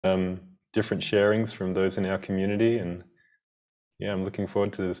different sharings from those in our community. And yeah, I'm looking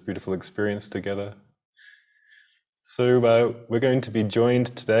forward to this beautiful experience together. So we're going to be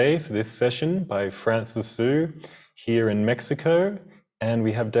joined today for this session by Francis Su here in Mexico, and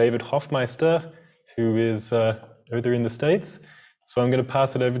we have David Hoffmeister, who is over in the States. So I'm going to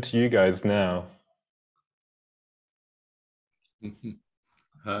pass it over to you guys now.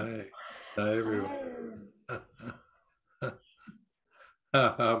 Hi everyone.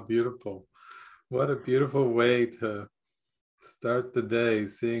 How beautiful. What a beautiful way to start the day,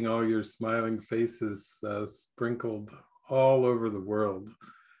 seeing all your smiling faces sprinkled all over the world.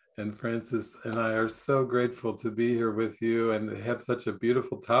 And Francis and I are so grateful to be here with you and have such a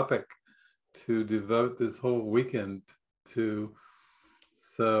beautiful topic to devote this whole weekend to.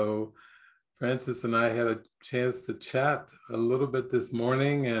 So Francis and I had a chance to chat a little bit this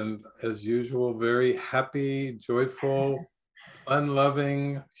morning, and as usual, very happy, joyful,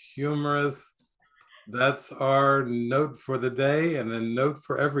 fun-loving, humorous. That's our note for the day and a note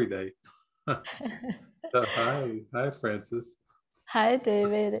for every day. So hi, Francis. Hi,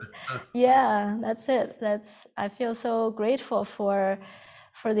 David. Yeah, that's it. I feel so grateful for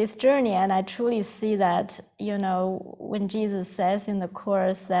this journey, and I truly see that, when Jesus says in the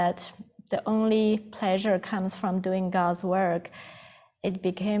Course that the only pleasure comes from doing God's work, it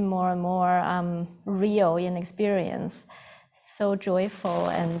became more and more real in experience. So joyful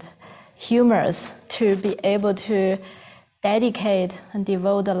and humorous to be able to dedicate and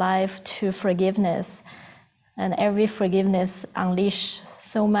devote a life to forgiveness. And every forgiveness unleashes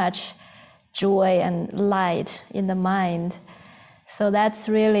so much joy and light in the mind. So that's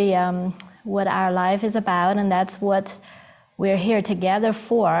really what our life is about, and that's what we're here together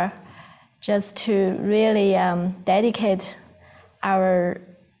for, just to really dedicate our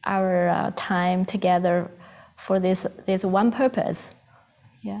time together for this one purpose.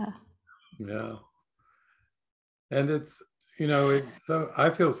 Yeah. And it's so, I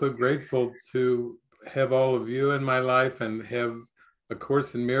feel so grateful to have all of you in my life and have A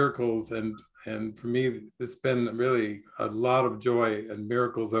Course in Miracles, and for me it's been really a lot of joy and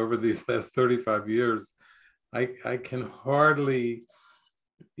miracles over these last 35 years. I can hardly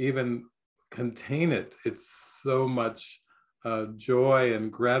even contain it. It's so much joy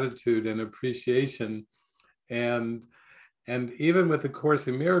and gratitude and appreciation, and even with A Course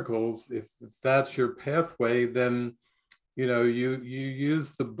in Miracles, if that's your pathway, then you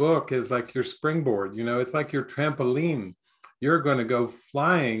use the book as like your springboard. It's like your trampoline. You're going to go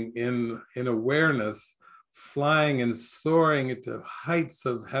flying in awareness, flying and soaring into heights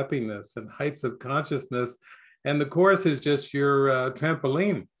of happiness and heights of consciousness. And the Course is just your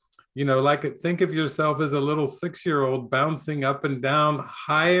trampoline. Think of yourself as a little 6-year-old bouncing up and down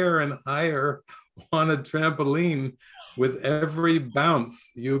higher and higher on a trampoline. With every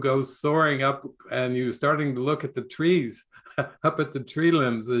bounce, you go soaring up, and you're starting to look at the trees, up at the tree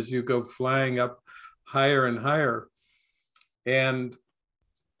limbs as you go flying up higher and higher. And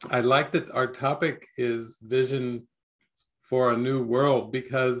I like that our topic is vision for a new world,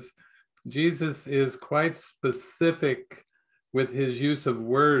 because Jesus is quite specific with his use of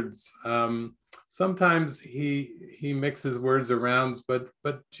words. Sometimes he mixes words around, but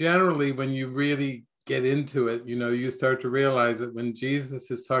generally when you really get into it, you start to realize that when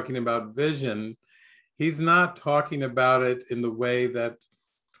Jesus is talking about vision, he's not talking about it in the way that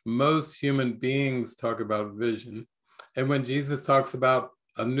most human beings talk about vision. And when Jesus talks about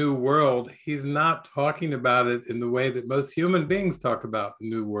a new world, he's not talking about it in the way that most human beings talk about a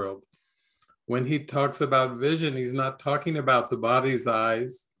new world. When he talks about vision, he's not talking about the body's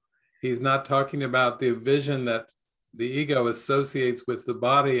eyes. He's not talking about the vision that the ego associates with the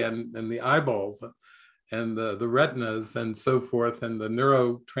body and the eyeballs and the retinas and so forth, and the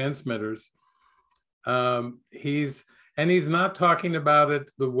neurotransmitters. He's not talking about it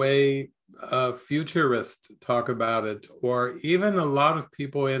the way futurists talk about it, or even a lot of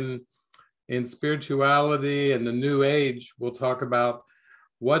people in spirituality and the New Age will talk about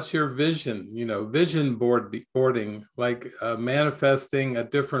what's your vision, vision boarding, like manifesting a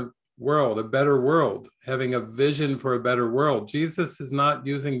different world, a better world, having a vision for a better world. Jesus is not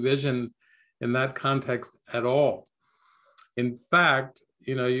using vision in that context at all. In fact,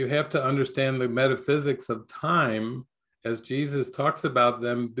 you have to understand the metaphysics of time as Jesus talks about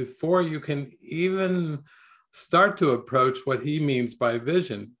them before you can even start to approach what he means by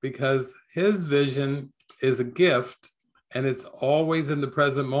vision, because his vision is a gift and it's always in the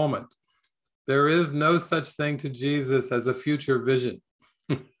present moment. There is no such thing to Jesus as a future vision.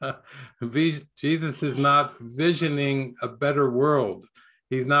 Jesus is not visioning a better world.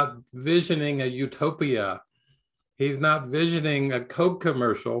 He's not visioning a utopia. He's not visioning a Coke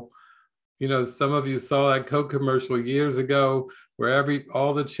commercial. You know, some of you saw that Coke commercial years ago where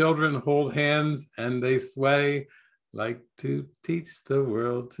all the children hold hands and they sway, like to teach the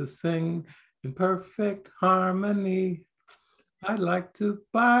world to sing in perfect harmony. I'd like to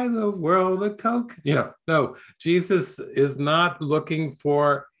buy the world a Coke. You know, no, Jesus is not looking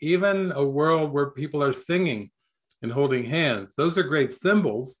for even a world where people are singing and holding hands. Those are great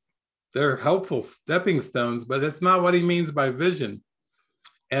symbols. They're helpful stepping stones, but it's not what he means by vision.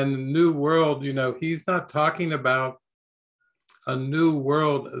 And new world, you know, he's not talking about a new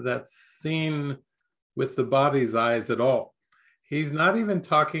world that's seen with the body's eyes at all. He's not even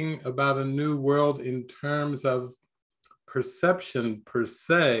talking about a new world in terms of perception per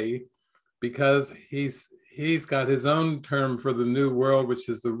se, because he's got his own term for the new world, which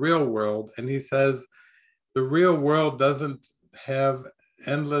is the real world. And he says the real world doesn't have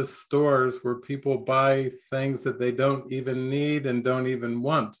endless stores where people buy things that they don't even need and don't even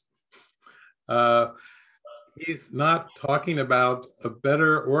want. He's not talking about a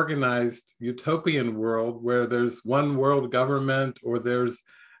better organized utopian world where there's one world government or there's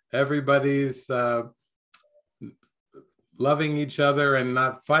everybody's loving each other and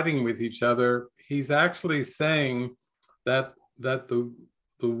not fighting with each other. He's actually saying that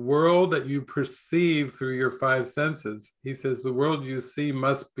the world that you perceive through your five senses, he says the world you see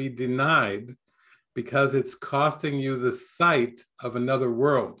must be denied because it's costing you the sight of another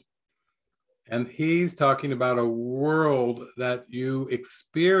world. And he's talking about a world that you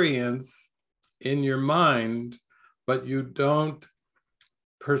experience in your mind, but you don't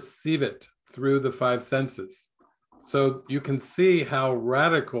perceive it through the five senses. So you can see how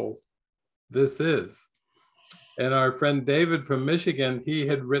radical this is. And our friend David from Michigan, he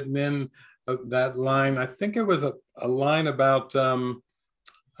had written in that line. I think it was a line about,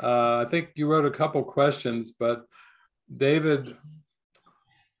 I think you wrote a couple questions, but David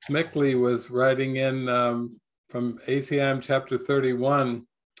Smickley was writing in from ACIM chapter 31,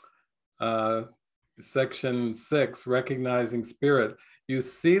 section 6, recognizing spirit. You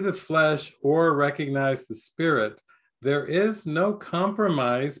see the flesh or recognize the spirit. There is no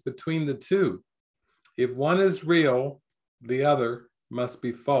compromise between the two. If one is real, the other must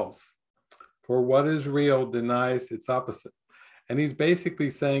be false. For what is real denies its opposite. And he's basically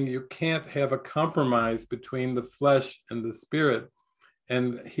saying you can't have a compromise between the flesh and the spirit.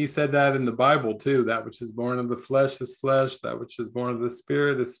 And he said that in the Bible too, that which is born of the flesh is flesh, that which is born of the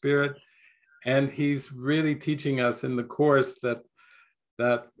spirit is spirit. And he's really teaching us in the course that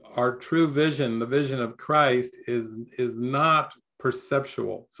our true vision, the vision of Christ, is not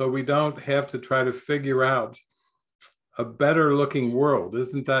perceptual. So we don't have to try to figure out a better looking world.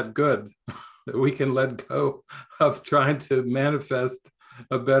 Isn't that good? That we can let go of trying to manifest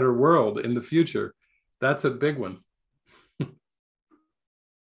a better world in the future. That's a big one.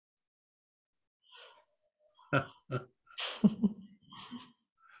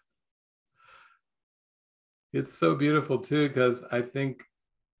 It's so beautiful too, because I think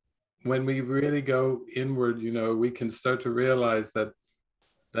when we really go inward, you know, we can start to realize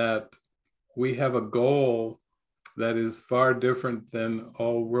that we have a goal that is far different than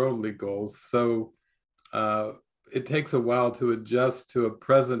all worldly goals. So it takes a while to adjust to a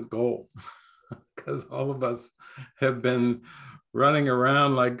present goal, because all of us have been running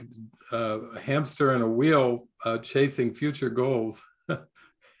around like a hamster in a wheel, chasing future goals.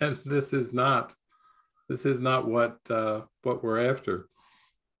 And this is not what we're after.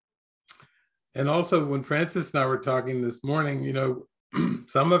 And also, when Francis and I were talking this morning, you know,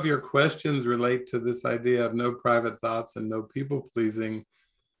 some of your questions relate to this idea of no private thoughts and no people pleasing.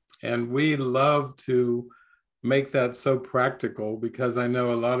 And we love to make that so practical, because I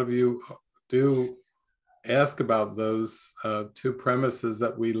know a lot of you do ask about those two premises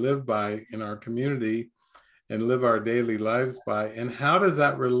that we live by in our community and live our daily lives by. And how does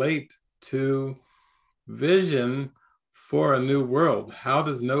that relate to vision for a new world? How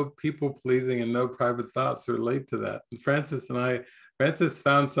does no people pleasing and no private thoughts relate to that? And Francis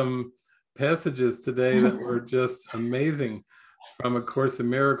found some passages today that were just amazing from A Course in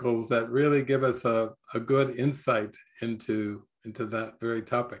Miracles that really give us a good insight into that very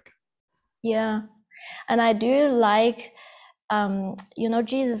topic. Yeah, and I do like, you know,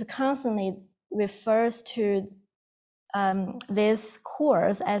 Jesus constantly refers to this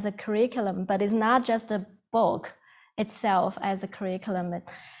course as a curriculum, but it's not just a book itself as a curriculum.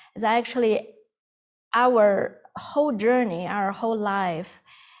 It's actually our whole journey, our whole life,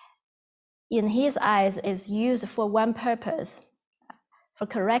 in his eyes, is used for one purpose: for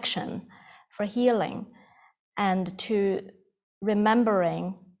correction, for healing, and to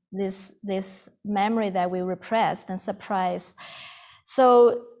remembering this memory that we repressed and suppressed.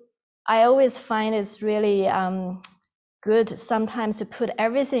 So I always find it's really good sometimes to put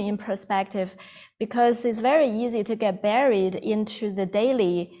everything in perspective, because it's very easy to get buried into the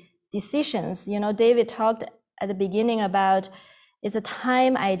daily decisions. You know, David talked at the beginning about it's a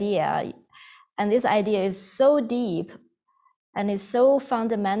time idea, and this idea is so deep and is so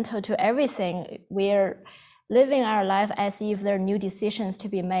fundamental to everything. We're living our life as if there are new decisions to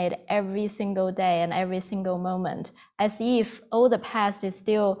be made every single day and every single moment, as if all the past is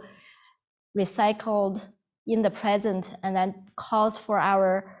still recycled in the present and then calls for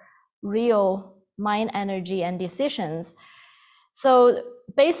our real mind energy and decisions. So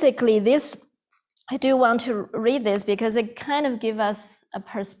basically this, I do want to read this because it kind of gives us a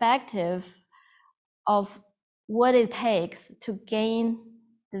perspective of what it takes to gain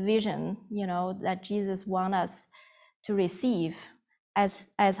the vision, you know, that Jesus wants us to receive as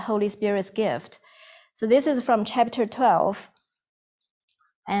Holy Spirit's gift. So this is from chapter 12.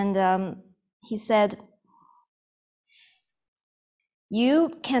 And he said,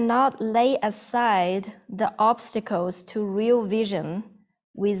 "You cannot lay aside the obstacles to real vision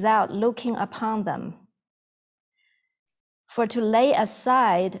without looking upon them. For to lay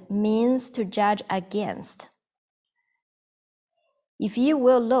aside means to judge against. If you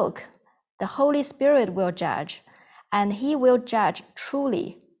will look, the Holy Spirit will judge, and he will judge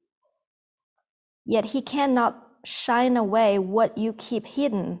truly. Yet he cannot shine away what you keep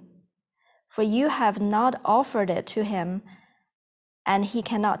hidden, for you have not offered it to him, and he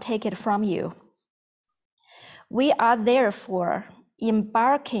cannot take it from you. We are therefore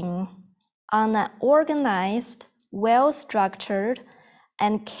embarking on an organized, well-structured,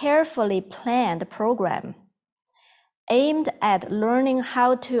 and carefully planned program aimed at learning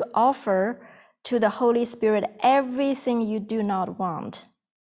how to offer to the Holy Spirit everything you do not want.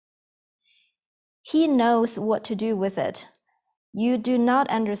 He knows what to do with it. You do not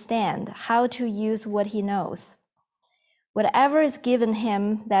understand how to use what he knows. Whatever is given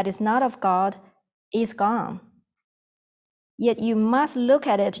him that is not of God is gone. Yet you must look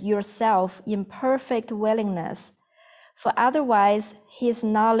at it yourself in perfect willingness, for otherwise his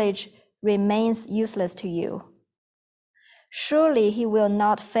knowledge remains useless to you. Surely he will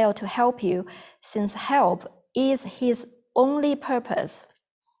not fail to help you, since help is his only purpose.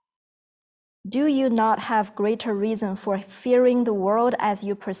 Do you not have greater reason for fearing the world as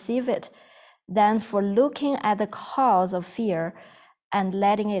you perceive it than for looking at the cause of fear and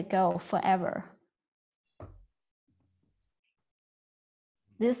letting it go forever?"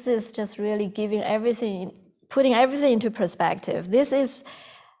 This is just really giving everything, putting everything into perspective. This is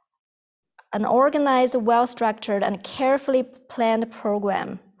an organized, well-structured, and carefully planned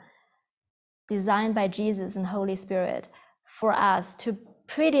program designed by Jesus and Holy Spirit for us to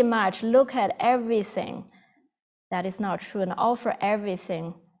pretty much look at everything that is not true and offer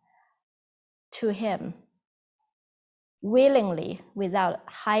everything to him willingly, without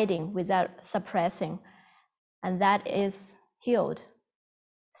hiding, without suppressing. And that is healed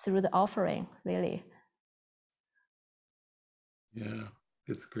through the offering, really. Yeah,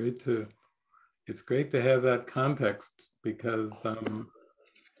 it's great to have that context, because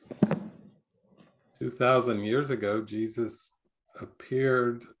 2,000 years ago, Jesus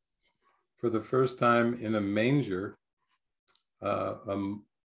appeared for the first time in a manger, a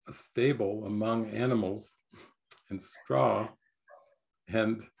stable among animals and straw,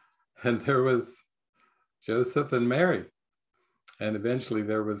 and there was Joseph and Mary, and eventually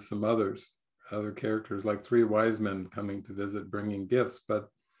there was some other characters, like 3 wise men coming to visit, bringing gifts. But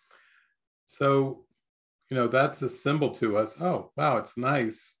so, you know, that's a symbol to us. Oh, wow, it's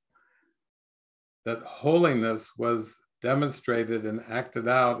nice that holiness was demonstrated and acted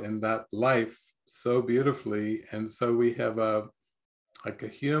out in that life so beautifully. And so we have a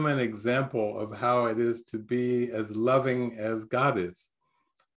human example of how it is to be as loving as God is.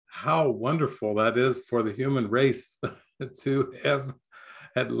 How wonderful that is for the human race to have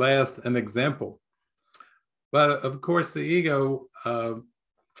at last an example. But of course, the ego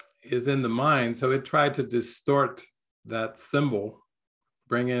is in the mind, so it tried to distort that symbol,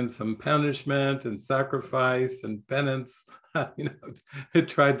 bring in some punishment and sacrifice and penance. You know, it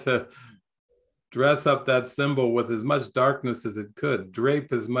tried to dress up that symbol with as much darkness as it could,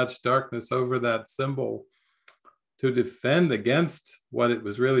 drape as much darkness over that symbol to defend against what it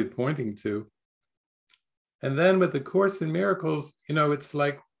was really pointing to. And then with the Course in Miracles, you know, it's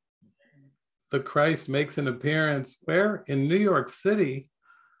like the Christ makes an appearance where? In New York City,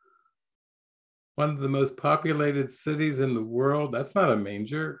 one of the most populated cities in the world. That's not a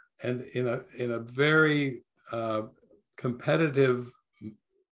manger. And in a very competitive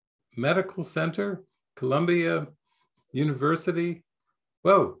medical center, Columbia University.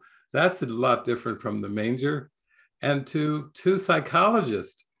 Whoa, that's a lot different from the manger. And to two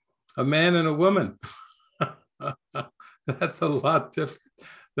psychologists, a man and a woman. That's a lot different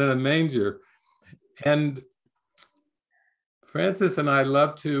than a manger. And Francis and I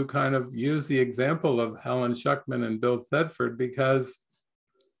love to kind of use the example of Helen Schuckman and Bill Thetford because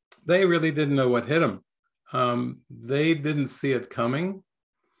they really didn't know what hit them. They didn't see it coming.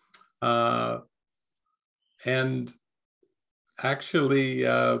 And actually,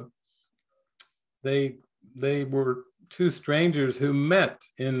 they were two strangers who met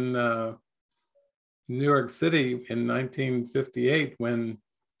in New York City in 1958 when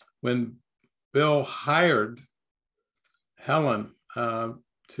Bill hired Helen to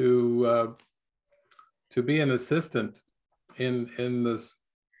be an assistant in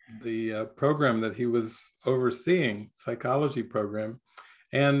the program that he was overseeing, psychology program,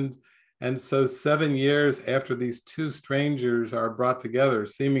 and so 7 years after these two strangers are brought together,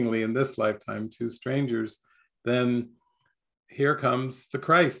 seemingly in this lifetime, two strangers, then here comes the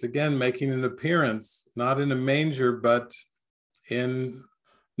Christ again, making an appearance, not in a manger, but in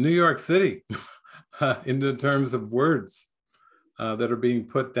New York City, in the terms of words that are being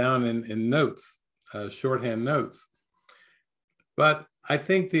put down in notes, shorthand notes. But I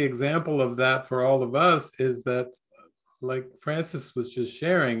think the example of that for all of us is that, like Francis was just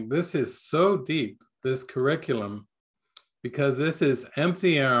sharing, this is so deep, this curriculum, because this is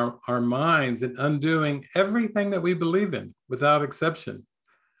emptying our minds and undoing everything that we believe in without exception.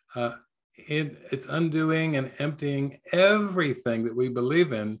 It's undoing and emptying everything that we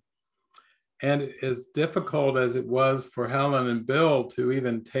believe in. And as difficult as it was for Helen and Bill to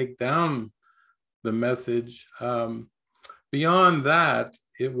even take down the message, beyond that,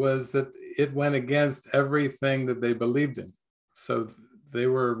 it was that it went against everything that they believed in. So they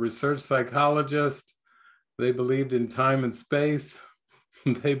were research psychologists. They believed in time and space.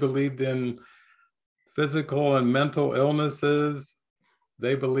 They believed in physical and mental illnesses.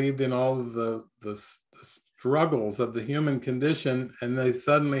 They believed in all of the struggles of the human condition. And they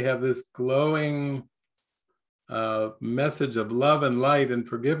suddenly have this glowing message of love and light and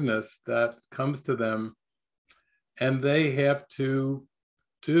forgiveness that comes to them. And they have to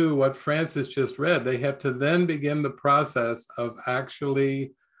do what Francis just read. They have to then begin the process of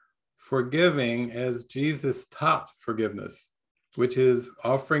actually forgiving as Jesus taught forgiveness, which is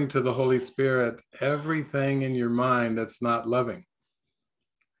offering to the Holy Spirit everything in your mind that's not loving.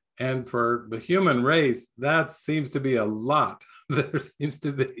 And for the human race, that seems to be a lot. There seems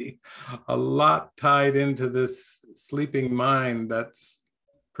to be a lot tied into this sleeping mind that's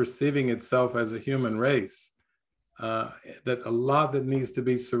perceiving itself as a human race. That a lot that needs to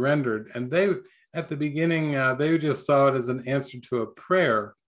be surrendered. And they, at the beginning, they just saw it as an answer to a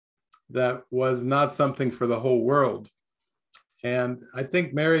prayer that was not something for the whole world. And I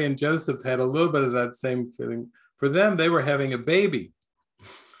think Mary and Joseph had a little bit of that same feeling. For them, they were having a baby.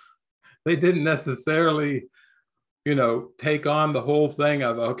 They didn't necessarily, take on the whole thing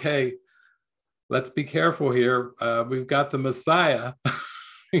of, okay, let's be careful here. We've got the Messiah.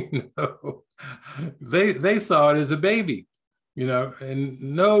 They saw it as a baby, and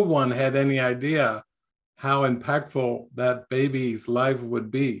no one had any idea how impactful that baby's life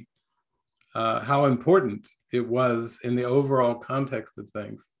would be, how important it was in the overall context of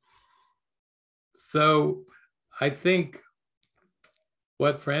things. So I think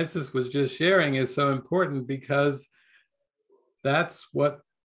what Francis was just sharing is so important because that's what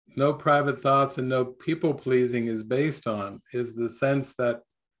no private thoughts and no people pleasing is based on, is the sense that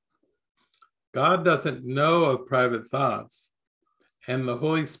God doesn't know of private thoughts, and the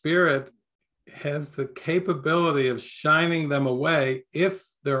Holy Spirit has the capability of shining them away if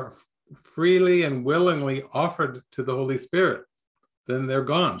they're freely and willingly offered to the Holy Spirit. Then they're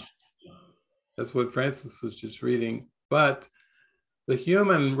gone. That's what Francis was just reading. But the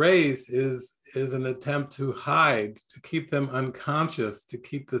human race is an attempt to hide, to keep them unconscious, to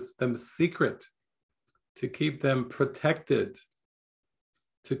keep them secret, to keep them protected,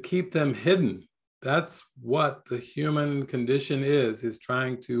 to keep them hidden. That's what the human condition is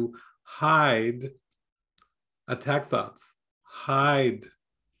trying to hide attack thoughts, hide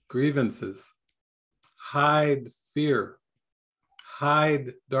grievances, hide fear,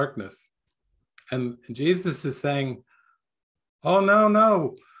 hide darkness. And Jesus is saying, oh,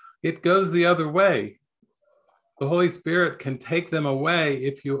 no, it goes the other way. The Holy Spirit can take them away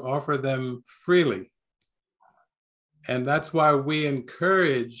if you offer them freely. And that's why we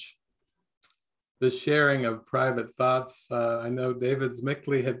encourage the sharing of private thoughts. I know David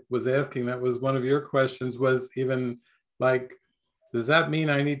Smickley was asking, that was one of your questions, was even like Does that mean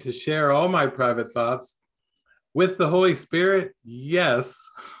I need to share all my private thoughts with the Holy Spirit? Yes.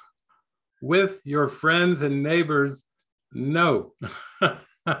 With your friends and neighbors? No.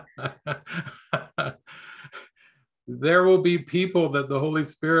 There will be people that the Holy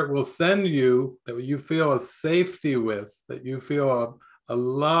Spirit will send you that you feel a safety with, that you feel a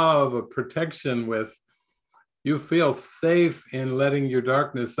love, a protection with. You feel safe in letting your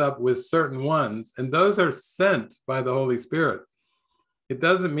darkness up with certain ones, and those are sent by the Holy Spirit. It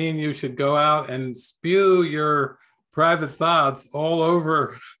doesn't mean you should go out and spew your private thoughts all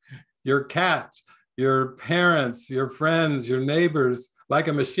over your cat, your parents, your friends, your neighbors, like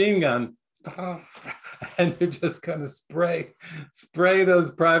a machine gun. And you're just going to spray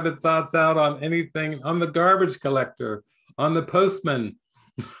those private thoughts out on anything, on the garbage collector, on the postman,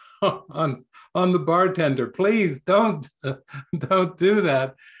 on the bartender. Please don't do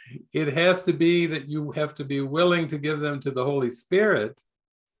that. It has to be that you have to be willing to give them to the Holy Spirit.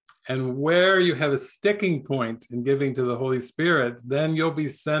 And where you have a sticking point in giving to the Holy Spirit, then you'll be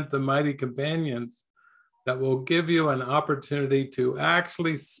sent the mighty companions that will give you an opportunity to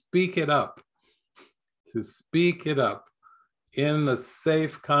actually speak it up, in the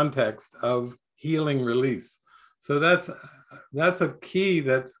safe context of healing release. So that's a key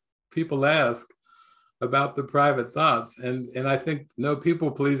that people ask about the private thoughts. And I think no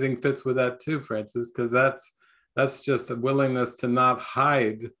people pleasing fits with that too, Francis, because that's just a willingness to not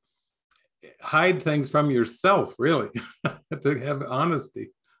hide things from yourself, really, to have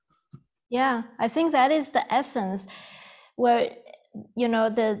honesty. Yeah, I think that is the essence, where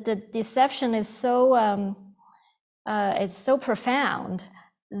the deception is so it's so profound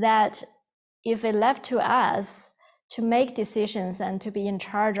that if it left to us to make decisions and to be in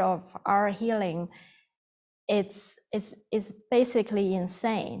charge of our healing, it's basically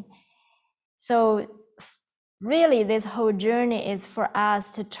insane. So really, this whole journey is for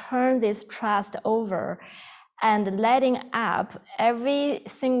us to turn this trust over and letting up every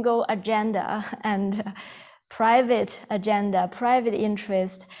single agenda and private agenda, private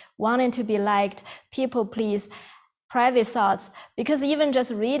interest, wanting to be liked, people please, private thoughts. Because even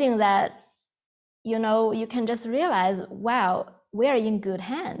just reading that, you can just realize, wow, we are in good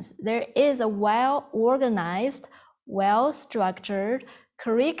hands. There is a well-organized, well-structured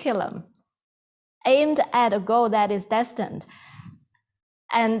curriculum aimed at a goal that is destined.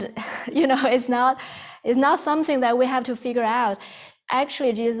 And it's not something that we have to figure out.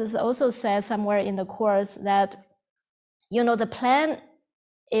 Actually, Jesus also says somewhere in the Course that the plan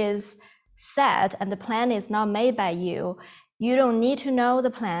is set and the plan is not made by you. You don't need to know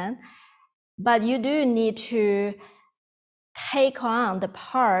the plan, but you do need to take on the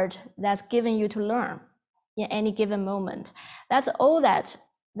part that's given you to learn in any given moment. That's all that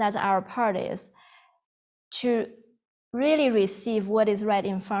our part is, to really receive what is right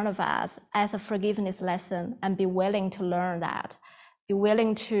in front of us as a forgiveness lesson and be willing to learn that, be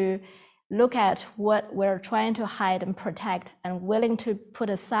willing to look at what we're trying to hide and protect, and willing to put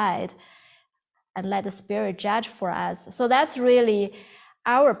aside and let the Spirit judge for us. So that's really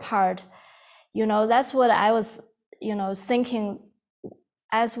our part. That's what I was, thinking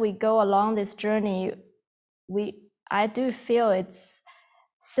as we go along this journey. I do feel it's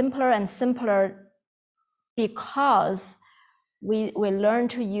simpler and simpler because we learn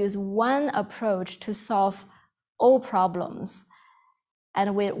to use one approach to solve all problems.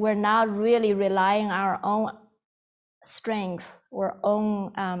 And we're not really relying on our own strength or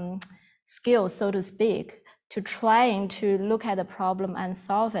own skills, so to speak, to trying to look at the problem and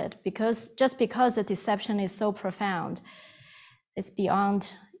solve it, because the deception is so profound, it's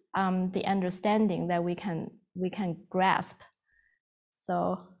beyond the understanding that we can grasp.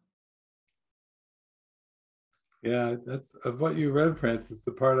 So yeah, that's of what you read, Francis.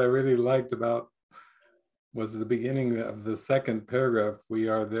 The part I really liked about was the beginning of the second paragraph. We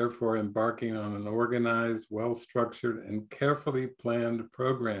are therefore embarking on an organized, well-structured, and carefully planned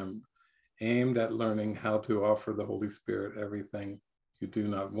program aimed at learning how to offer the Holy Spirit everything you do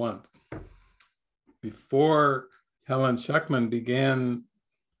not want. Before Helen Schuckman began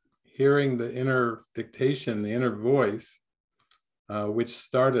hearing the inner dictation, the inner voice, which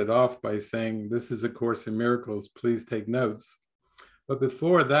started off by saying, "This is A Course in Miracles, please take notes." But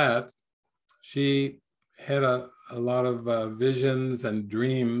before that, she had a lot of visions and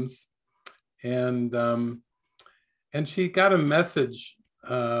dreams, and she got a message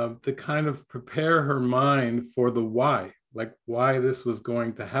to kind of prepare her mind for the why, like why this was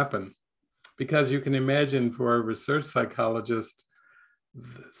going to happen. Because you can imagine, for a research psychologist,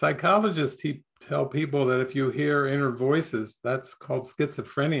 tell people that if you hear inner voices, that's called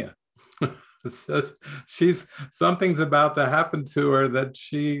schizophrenia. So something's about to happen to her that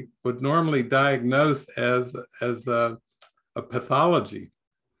she would normally diagnose as a pathology.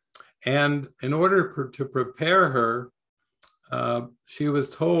 And in order to prepare her, she was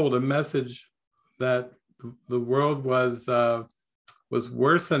told a message that the world was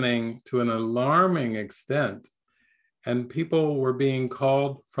worsening to an alarming extent, and people were being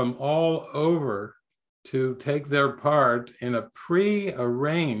called from all over to take their part in a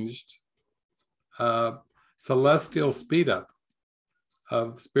pre-arranged celestial speed up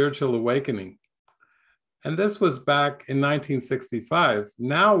of spiritual awakening. And this was back in 1965.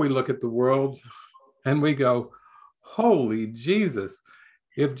 Now we look at the world and we go, holy Jesus.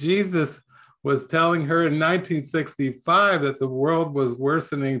 If Jesus was telling her in 1965 that the world was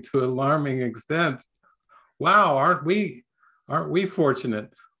worsening to alarming extent, wow, aren't we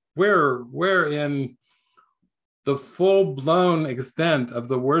fortunate? We're in the full-blown extent of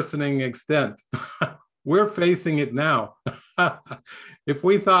the worsening extent. We're facing it now. If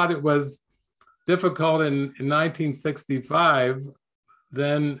we thought it was difficult in 1965,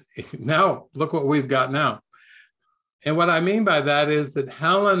 then now look what we've got now. And what I mean by that is that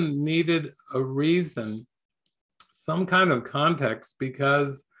Helen needed a reason, some kind of context,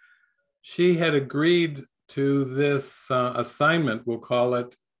 because she had agreed to this assignment, we'll call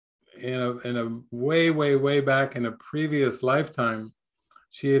it, in a way back in a previous lifetime.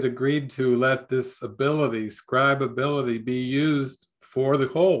 She had agreed to let this ability, scribe ability, be used for the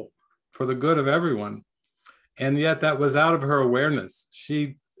whole, for the good of everyone. And yet that was out of her awareness.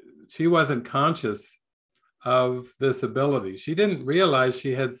 She wasn't conscious of this ability. She didn't realize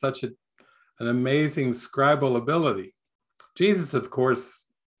she had such an amazing scribal ability. Jesus, of course,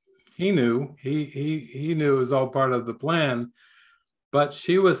 he knew. He knew it was all part of the plan, but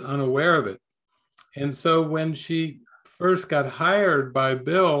she was unaware of it. And so when she first got hired by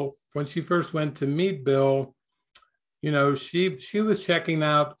Bill, when she first went to meet Bill, you know, she was checking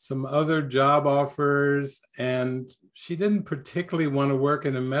out some other job offers, and she didn't particularly want to work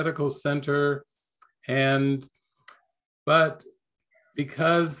in a medical center. But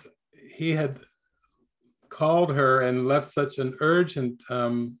because he had called her and left such an urgent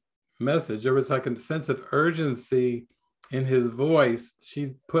message, there was like a sense of urgency in his voice.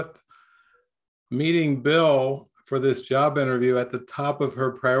 She put meeting Bill for this job interview at the top of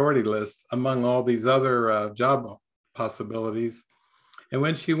her priority list among all these other job possibilities. And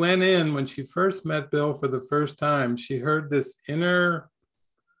when she went in, when she first met Bill for the first time, she heard this inner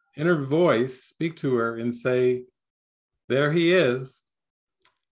voice speak to her and say, there he is.